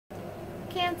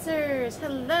Cancers,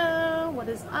 hello, what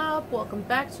is up? Welcome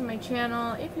back to my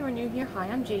channel. If you are new here, hi,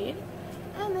 I'm Jade,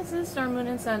 and this is Star, Moon,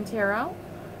 and Sun Tarot.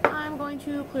 I'm going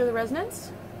to clear the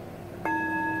resonance.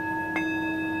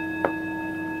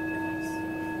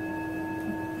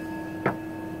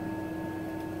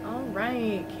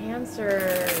 Alright,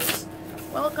 Cancers.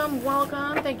 Welcome,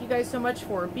 welcome. Thank you guys so much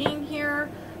for being here.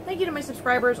 Thank you to my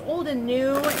subscribers, old and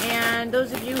new, and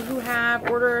those of you who have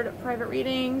ordered private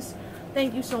readings.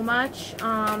 Thank you so much.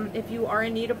 If you are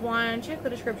in need of one, check the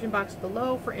description box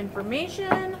below for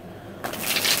information.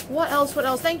 What else? What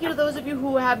else? Thank you to those of you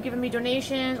who have given me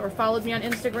donations or followed me on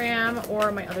Instagram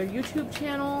or my other YouTube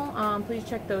channel. Please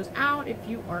check those out if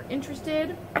you are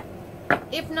interested.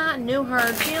 If not, no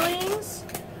hard feelings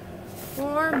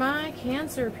for my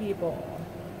Cancer people.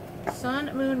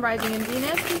 Sun, Moon, Rising, and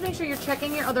Venus. Please make sure you're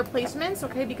checking your other placements,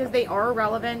 okay, because they are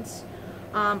relevant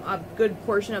a good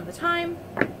portion of the time.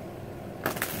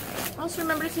 Also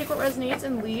remember to take what resonates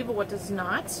and leave what does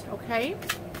not, okay?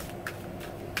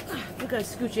 We gotta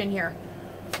scooch in here.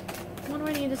 What do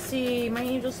I need to see? My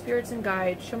angel spirits and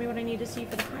guides. Show me what I need to see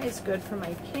for the highest good for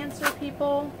my Cancer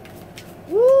people.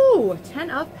 Woo!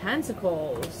 10 of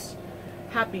Pentacles.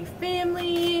 Happy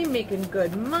family, making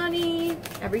good money.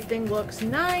 Everything looks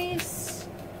nice.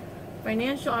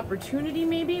 Financial opportunity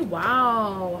maybe?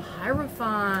 Wow,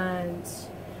 Hierophant.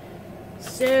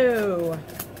 So...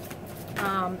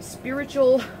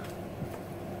 spiritual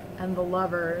and the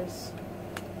Lovers.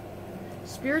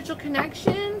 Spiritual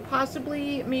connection,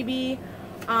 possibly maybe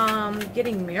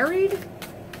getting married.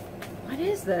 What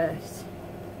is this?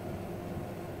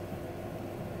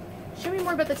 Show me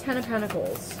more about the 10 of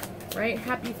Pentacles, right?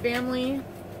 Happy family.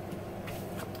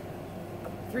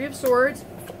 3 of Swords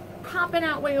popping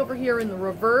out way over here in the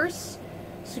reverse.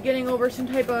 So getting over some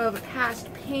type of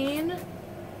past pain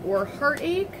or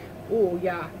heartache. Oh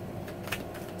yeah.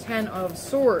 10 of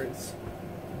Swords.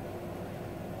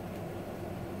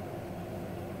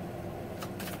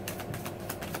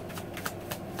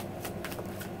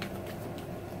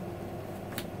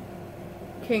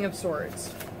 King of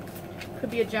Swords. Could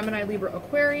be a Gemini, Libra,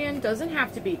 Aquarian. Doesn't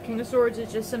have to be. King of Swords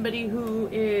is just somebody who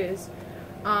is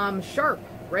sharp,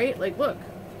 right? Like, look.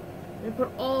 We put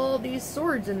all these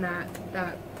swords in that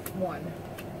one.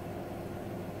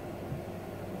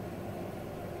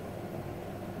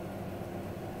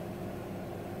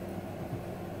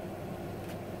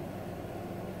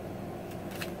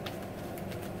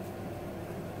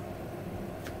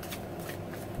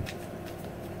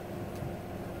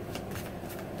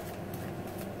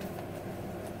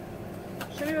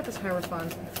 Show me about this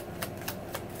Hierophant.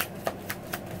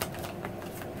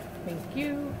 Thank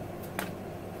you.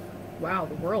 Wow,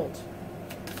 the World.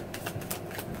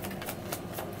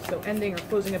 So ending or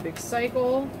closing a big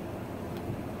cycle.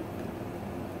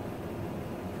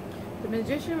 The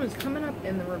Magician was coming up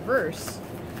in the reverse.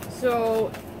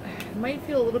 So it might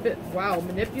feel a little bit, wow,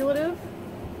 manipulative.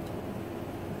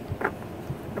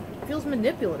 Feels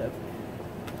manipulative.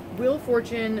 Wheel of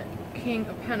Fortune, King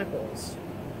of Pentacles.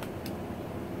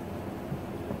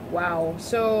 Wow,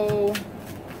 so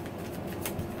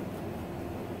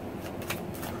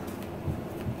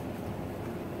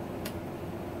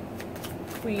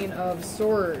Queen of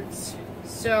Swords.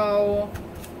 So,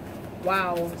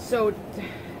 wow, so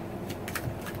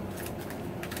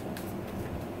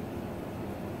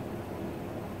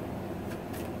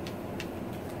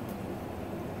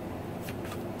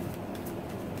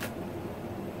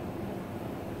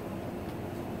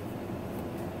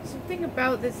something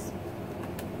about this.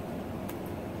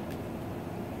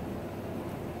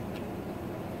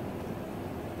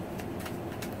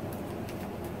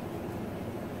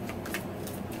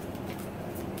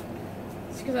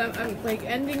 Because I'm like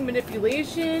ending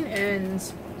manipulation and,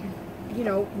 you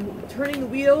know, turning the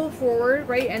wheel forward,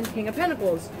 right? And King of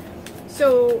Pentacles.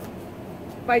 So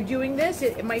by doing this,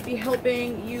 it might be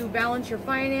helping you balance your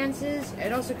finances.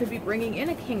 It also could be bringing in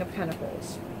a King of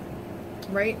Pentacles,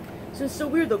 right? So it's so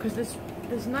weird though, because this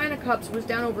 9 of Cups was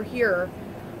down over here.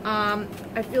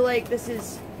 I feel like this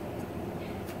is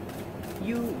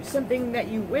something that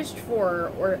you wished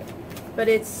for, but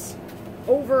it's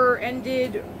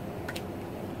over-ended.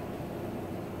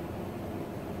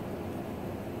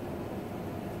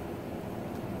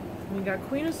 We got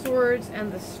Queen of Swords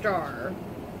and the Star.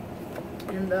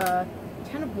 And the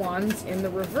 10 of Wands in the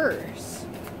reverse.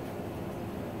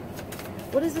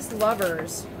 What is this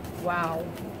Lovers? Wow.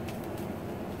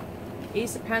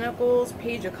 Ace of Pentacles,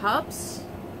 Page of Cups.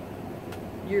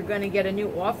 You're going to get a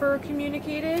new offer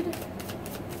communicated.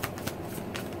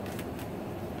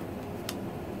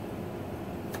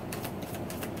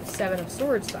 Seven of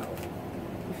Swords, though.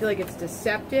 You feel like it's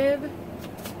deceptive.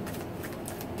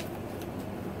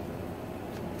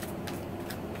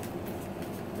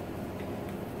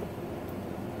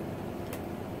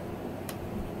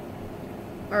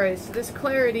 Alright, so this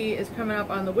clarity is coming up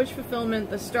on the wish fulfillment,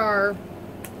 the star,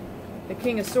 the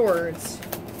King of Swords.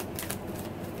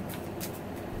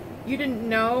 You didn't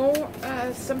know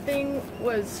something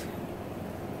was...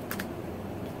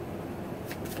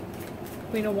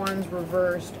 Queen of Wands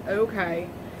reversed. Okay.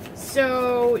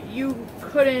 So you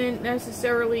couldn't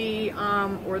necessarily,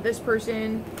 or this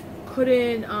person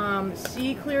couldn't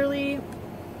see clearly.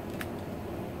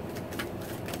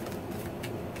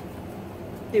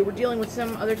 They were dealing with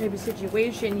some other type of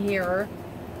situation here,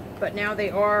 but now they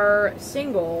are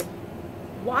single.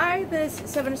 Why this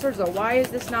Seven of Swords though? Why is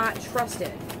this not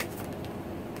trusted?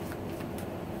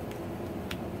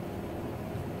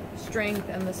 Strength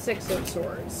and the Six of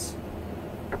Swords.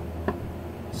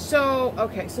 So,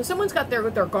 okay, so someone's got their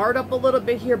guard up a little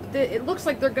bit here, but it looks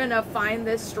like they're gonna find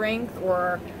this strength,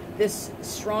 or this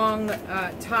strong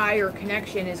tie or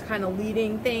connection is kind of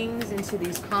leading things into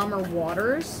these calmer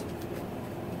waters.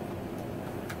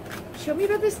 Show me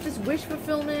about this wish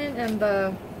fulfillment and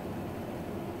the...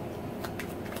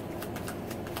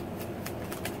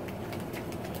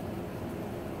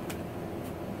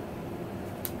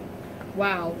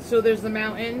 Wow, so there's the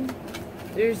mountain,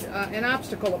 there's an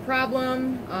obstacle, a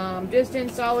problem,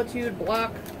 distance, solitude,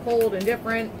 block, cold,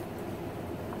 indifferent,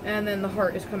 and then the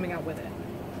heart is coming out with it.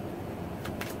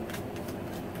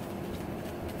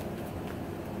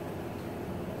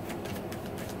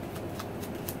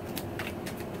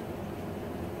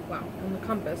 Wow, and the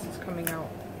compass is coming out.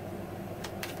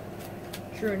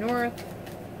 True north,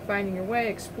 finding your way,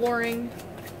 exploring.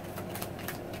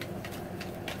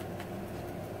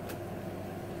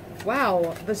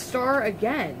 Wow, the star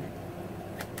again.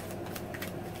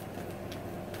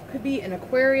 Could be an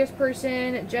Aquarius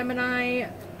person, Gemini,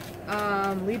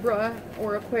 Libra,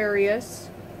 or Aquarius.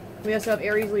 We also have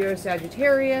Aries, Leo,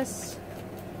 Sagittarius.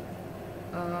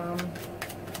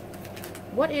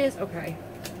 What is... Okay.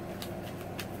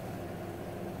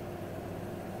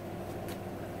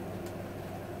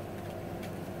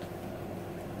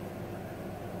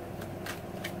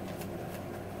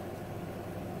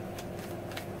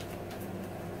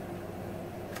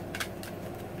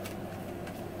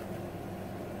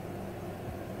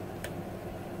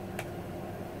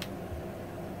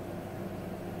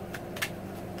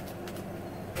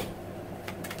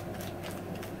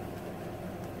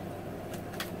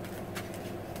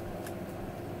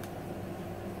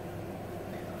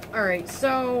 Alright,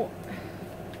 so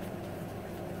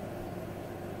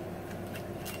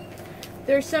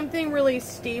there's something really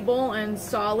stable and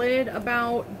solid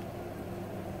about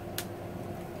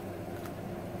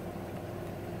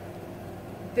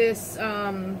this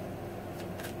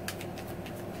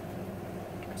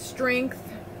strength,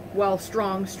 well,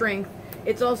 strong strength.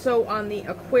 It's also on the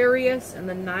Aquarius and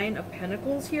the Nine of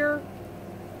Pentacles here.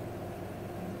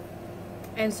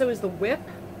 And so is the Whip.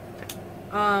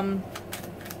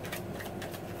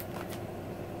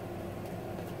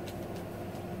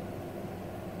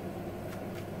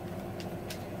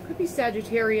 Could be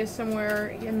Sagittarius somewhere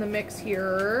in the mix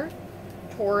here.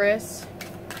 Taurus,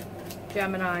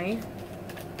 Gemini.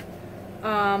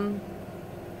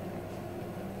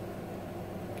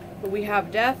 But we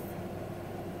have Death,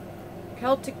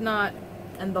 Celtic Knot,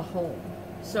 and the Home.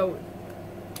 So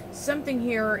something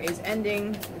here is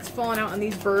ending. It's falling out on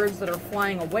these birds that are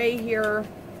flying away here.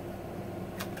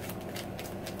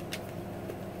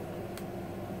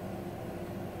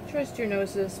 Trust your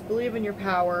gnosis. Believe in your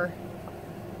power.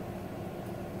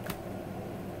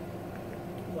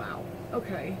 Wow.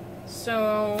 Okay.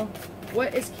 So,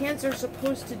 what is Cancer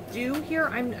supposed to do here?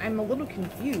 I'm a little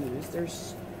confused.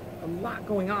 There's a lot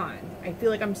going on. I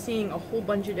feel like I'm seeing a whole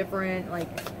bunch of different, like,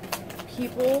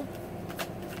 people.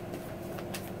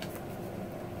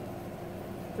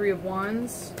 Three of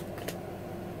Wands.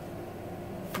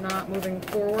 Not moving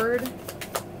forward.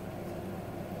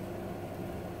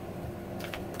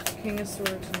 King of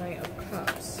Swords, Knight of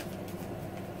Cups.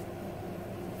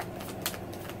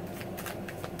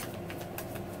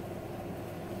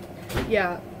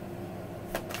 Yeah.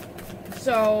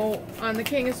 So, on the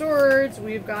King of Swords,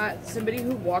 we've got somebody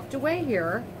who walked away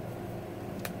here.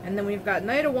 And then we've got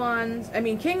Knight of Wands,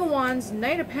 King of Wands,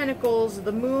 Knight of Pentacles,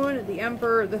 the Moon, the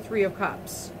Emperor, the Three of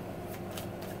Cups.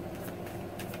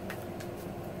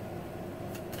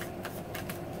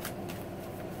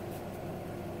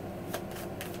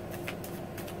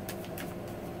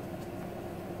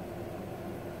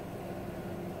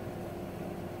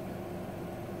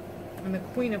 And the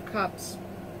Queen of Cups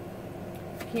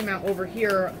came out over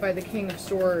here by the King of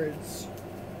Swords.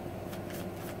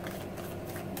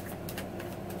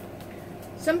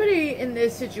 Somebody in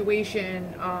this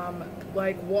situation,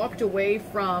 like walked away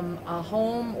from a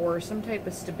home or some type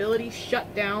of stability,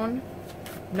 shut down,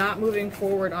 not moving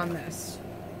forward on this.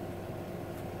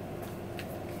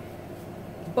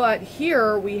 But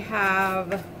here we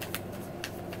have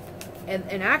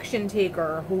an action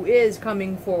taker who is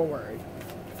coming forward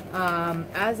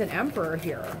as an emperor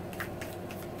here.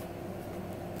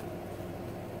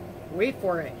 Wait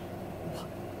for it.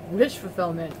 Wish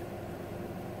fulfillment.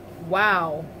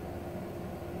 Wow.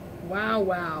 Wow,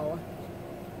 wow.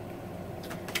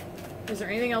 Is there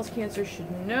anything else Cancer should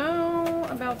know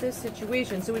about this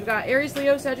situation? So we've got Aries,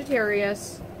 Leo,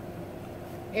 Sagittarius,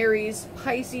 Aries,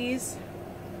 Pisces,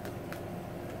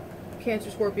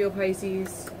 Cancer, Scorpio,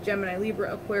 Pisces, Gemini,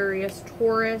 Libra, Aquarius,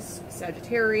 Taurus,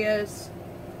 Sagittarius,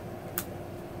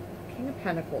 King of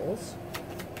Pentacles,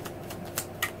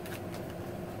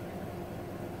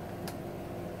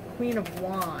 Queen of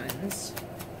Wands,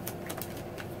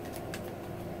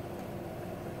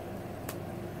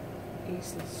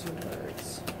 Ace of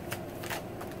Swords,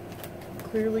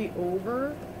 clearly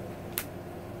over.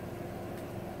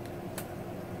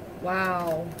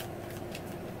 Wow.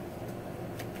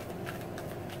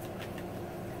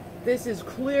 This is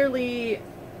clearly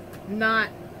not,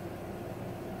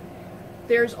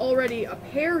 there's already a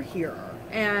pair here,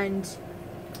 and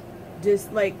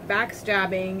just like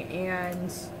backstabbing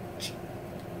and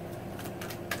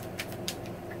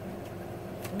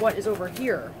what is over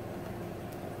here?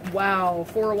 Wow,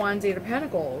 Four of Wands, Eight of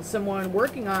Pentacles. Someone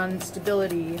working on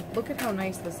stability. Look at how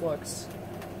nice this looks.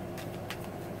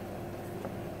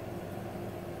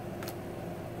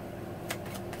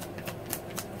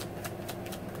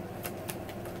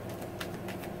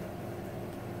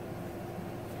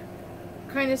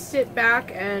 Kind of sit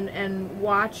back and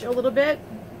watch a little bit,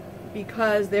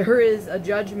 because there is a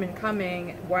judgment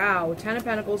coming. Wow, Ten of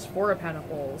Pentacles, Four of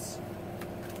Pentacles.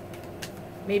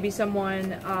 Maybe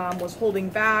someone was holding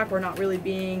back or not really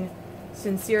being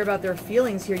sincere about their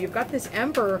feelings here. You've got this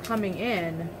Emperor coming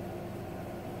in.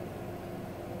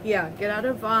 Yeah, get out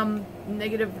of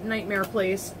negative nightmare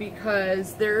place,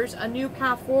 because there's a new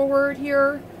path forward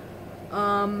here.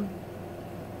 And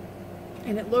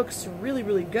it looks really,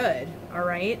 really good. All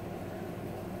right.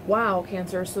 Wow,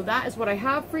 Cancer. So that is what I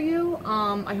have for you.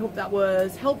 I hope that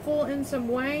was helpful in some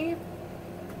way.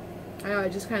 I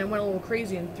just kind of went a little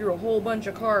crazy and threw a whole bunch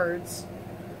of cards.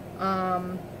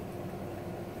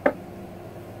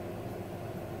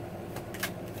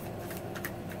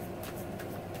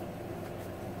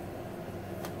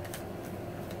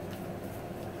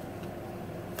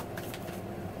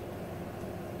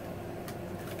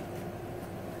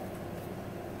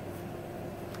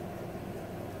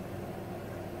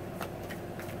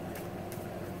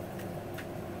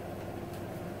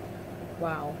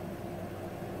 Wow.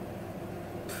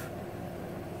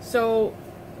 So,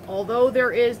 although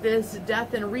there is this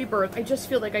death and rebirth, I just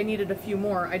feel like I needed a few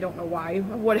more. I don't know why.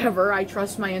 Whatever. I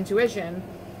trust my intuition.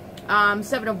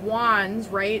 Seven of Wands,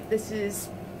 right? This is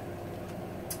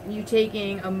you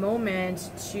taking a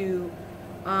moment to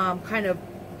kind of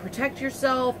protect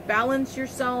yourself, balance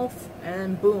yourself,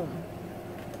 and boom.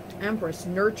 Empress,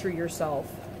 nurture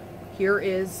yourself. Here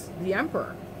is the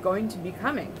Emperor going to be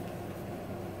coming.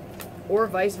 Or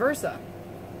vice versa.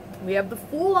 We have the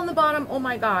Fool on the bottom, oh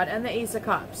my god, and the Ace of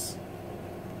Cups.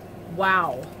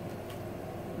 Wow.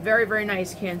 Very, very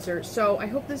nice, Cancer. So I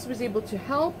hope this was able to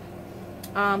help.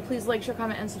 Please like, share,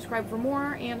 comment, and subscribe for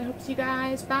more. And I hope to see you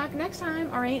guys back next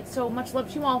time. Alright, so much love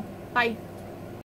to you all. Bye.